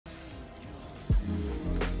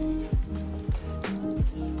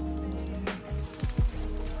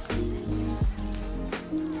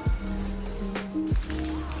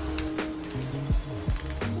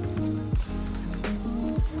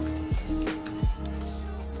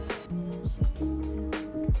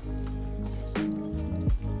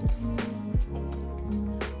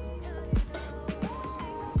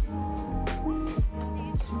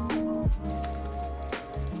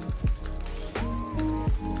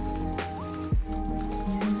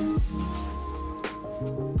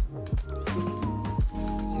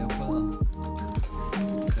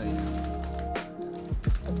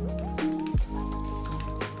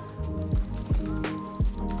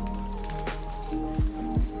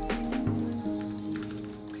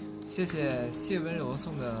谢谢谢温柔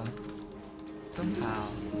送的灯牌啊！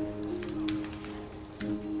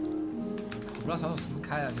我不知道小手什么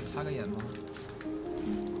开啊，你插个眼吗？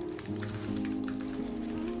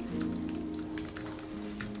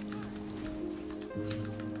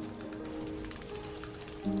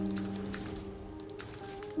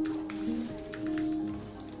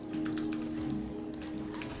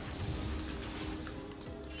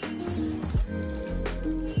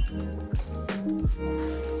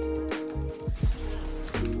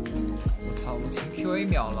我操，我清 QA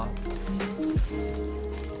秒了。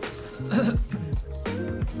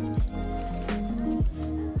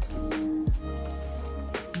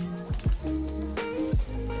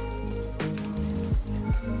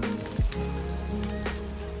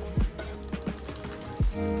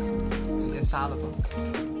直接杀了吧。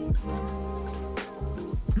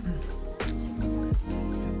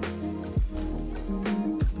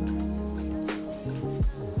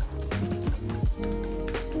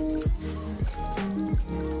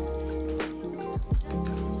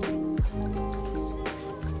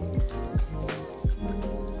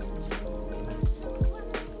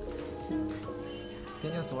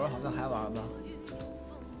边境索尔好像还玩吧，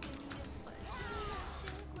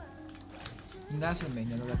应该是每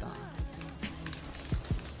年都在打。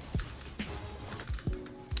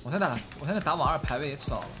我现在打网2排位也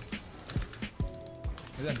少了，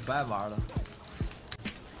有点不爱玩了。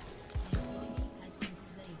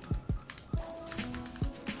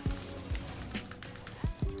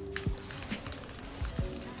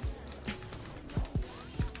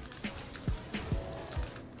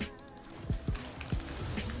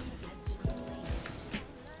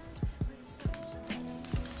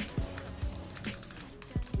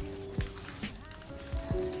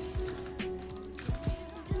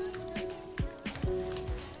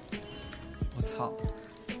我操，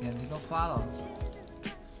眼睛都花了。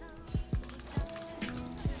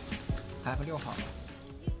F6好了。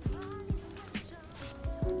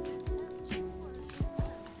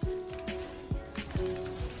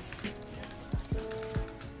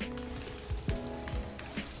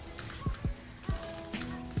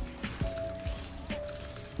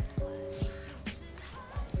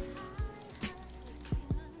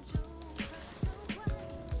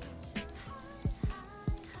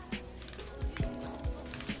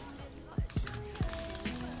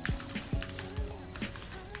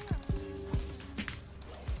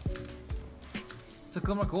这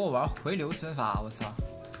哥们儿给我玩回流身法，我操，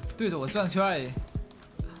对着我转圈儿，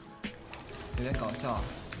有点搞笑。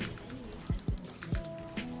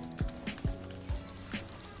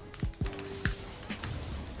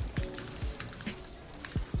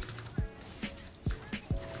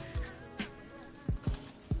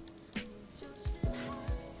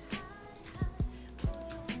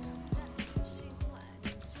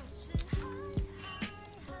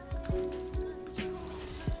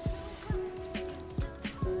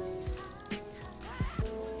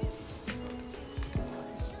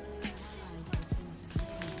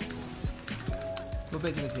都被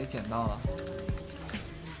这个姐捡到了。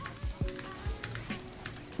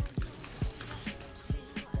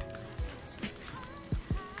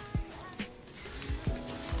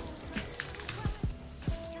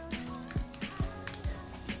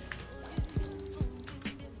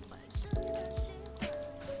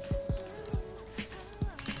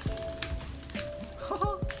哈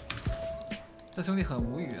哈，这兄弟很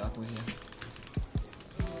无语啊，估计。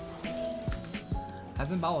还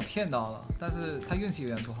真把我骗到了，但是他运气有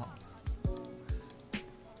点不好。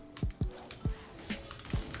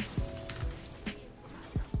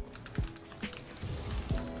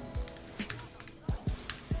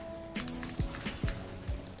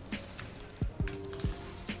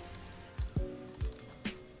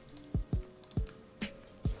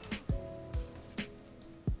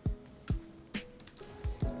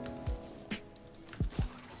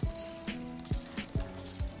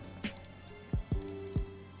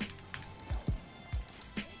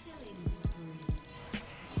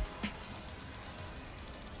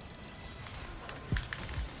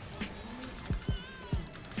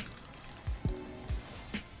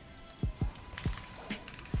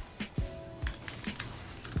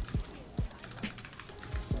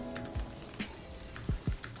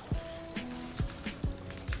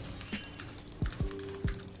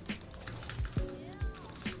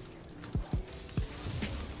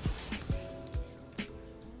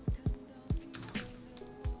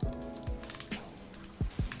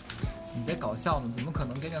你在搞笑呢？怎么可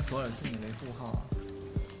能跟着索尔是你维护号啊？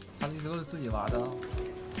他一直都是自己玩的，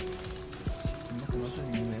怎么可能是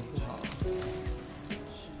你维护号啊？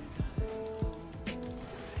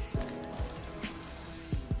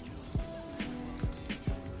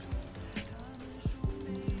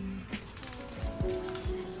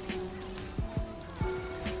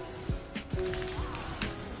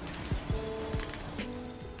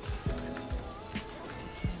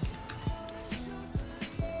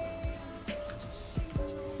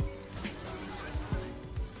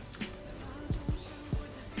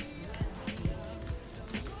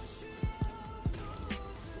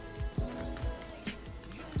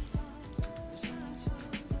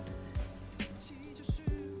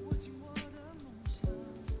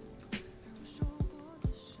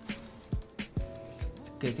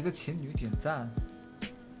给这个情侣点赞。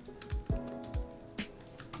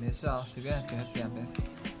没事啊，随便给他点呗。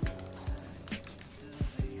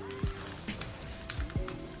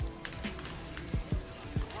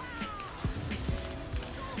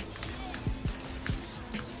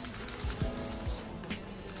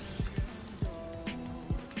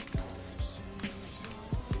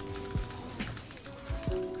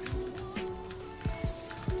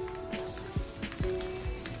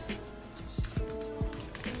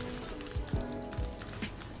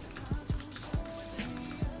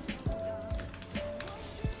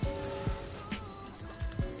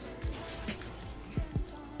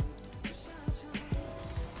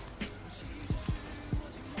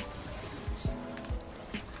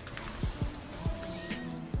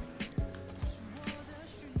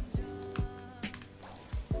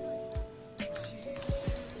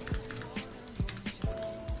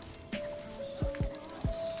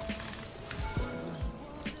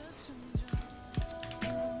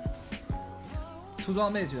出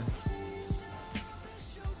装备去。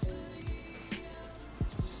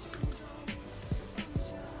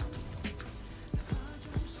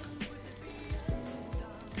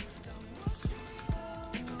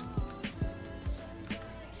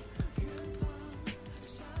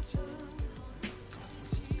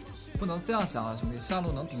不能这样想啊，兄弟，上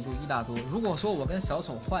路能顶住1大多。如果说我跟小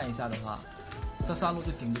丑换一下的话，这上路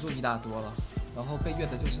就顶不住1大多了，然后被越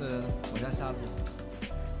的就是我家下路。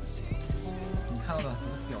你看到了，这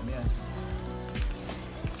个表面，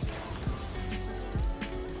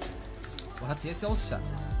哇，他直接交闪了，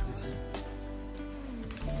可惜。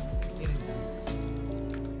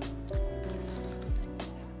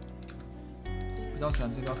不交闪，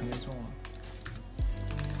这招肯定中了。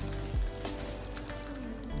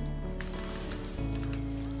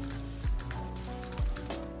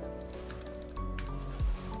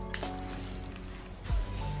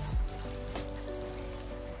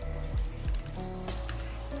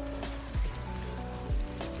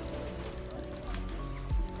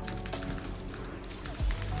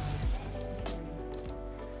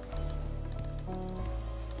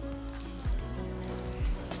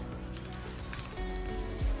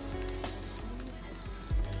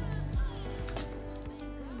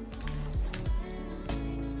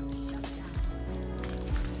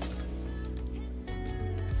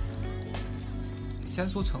先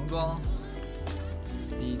出橙装，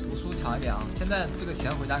比读书强一点啊！现在这个钱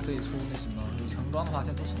回家可以出那什么，有橙装的话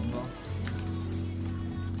先出橙装。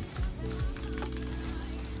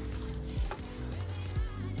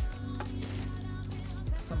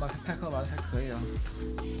算吧，派克玩的还可以啊。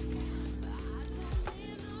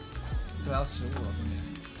都要15了，兄弟。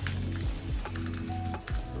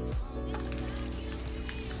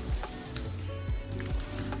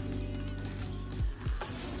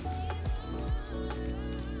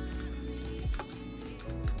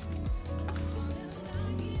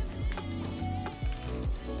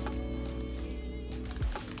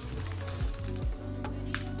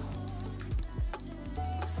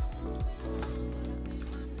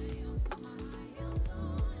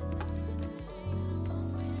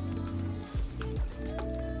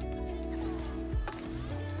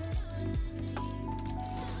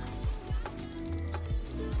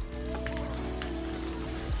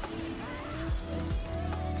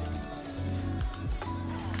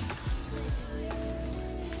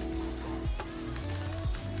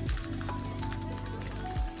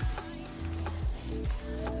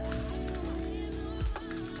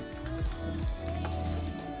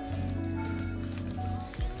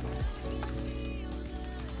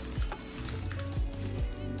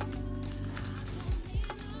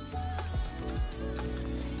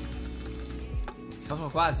小手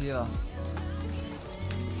挂机了，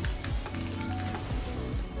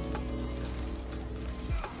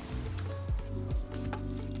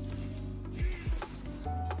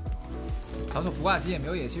小手不挂机也没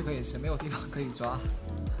有野区可以吃，没有地方可以抓。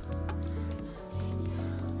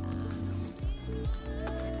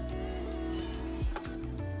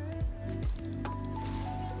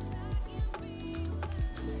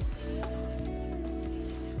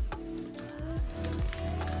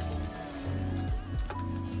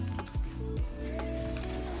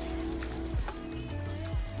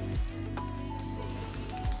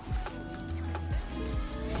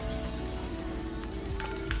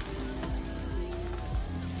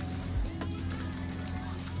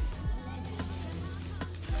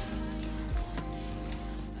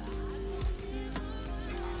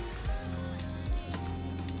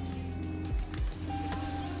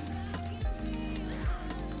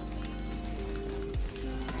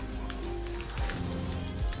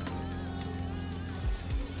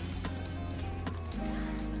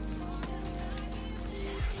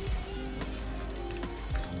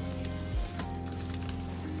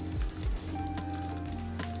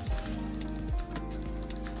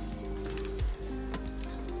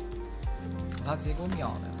他直接给我秒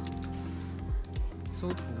了呀！收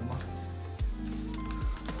徒吗？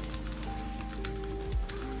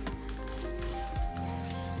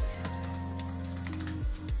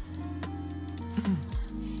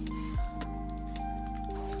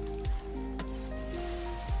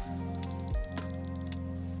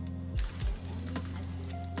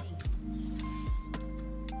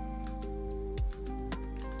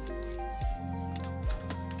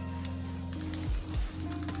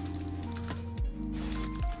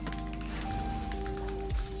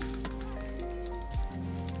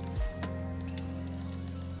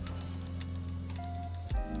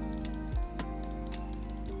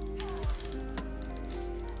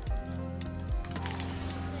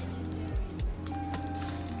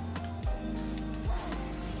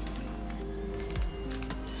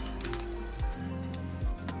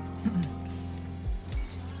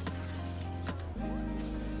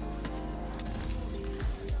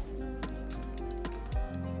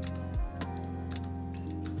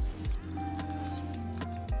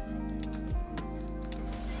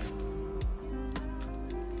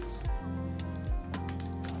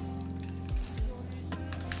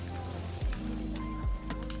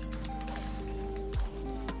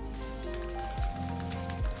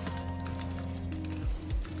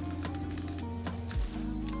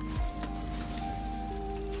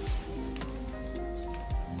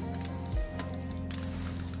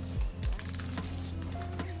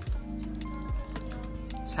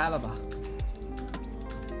拆了吧。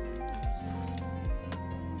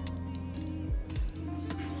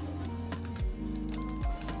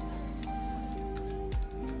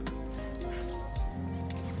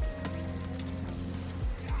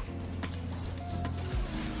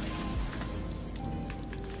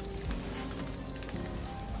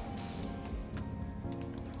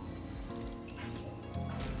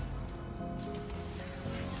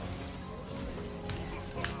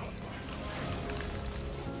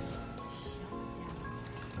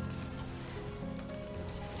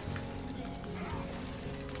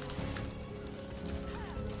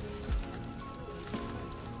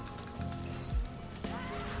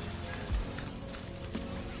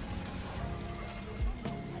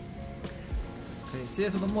谢谢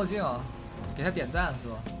叔的墨镜啊，给他点赞是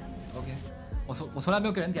吧 ？OK， 我从来没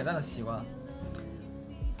有给人点赞的习惯，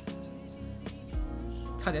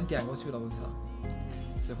差点点过去了，我操！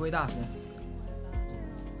指挥大神，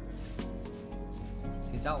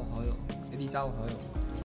谁加我好友？AD加我好友。